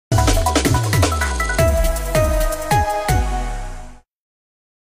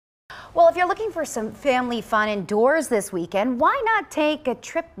you're looking for some family fun indoors this weekend, why not take a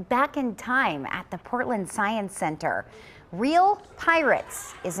trip back in time at the Portland Science Center? Real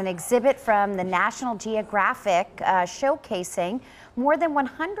Pirates is an exhibit from the National Geographic showcasing more than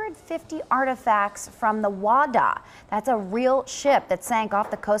 150 artifacts from the Wada. That's a real ship that sank off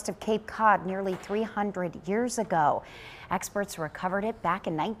the coast of Cape Cod nearly 300 years ago. Experts recovered it back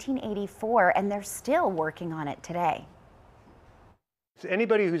in 1984, and they're still working on it today.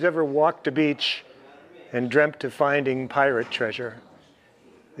 Anybody who's ever walked a beach and dreamt of finding pirate treasure,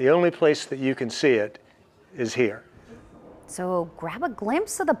 the only place that you can see it is here. So grab a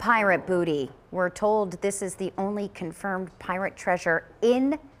glimpse of the pirate booty. We're told this is the only confirmed pirate treasure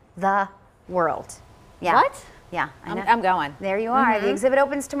in the world. Yeah. What? Yeah, I'm going. There you are. The exhibit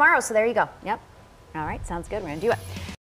opens tomorrow, so there you go. Yep. All right, sounds good. We're going to do it.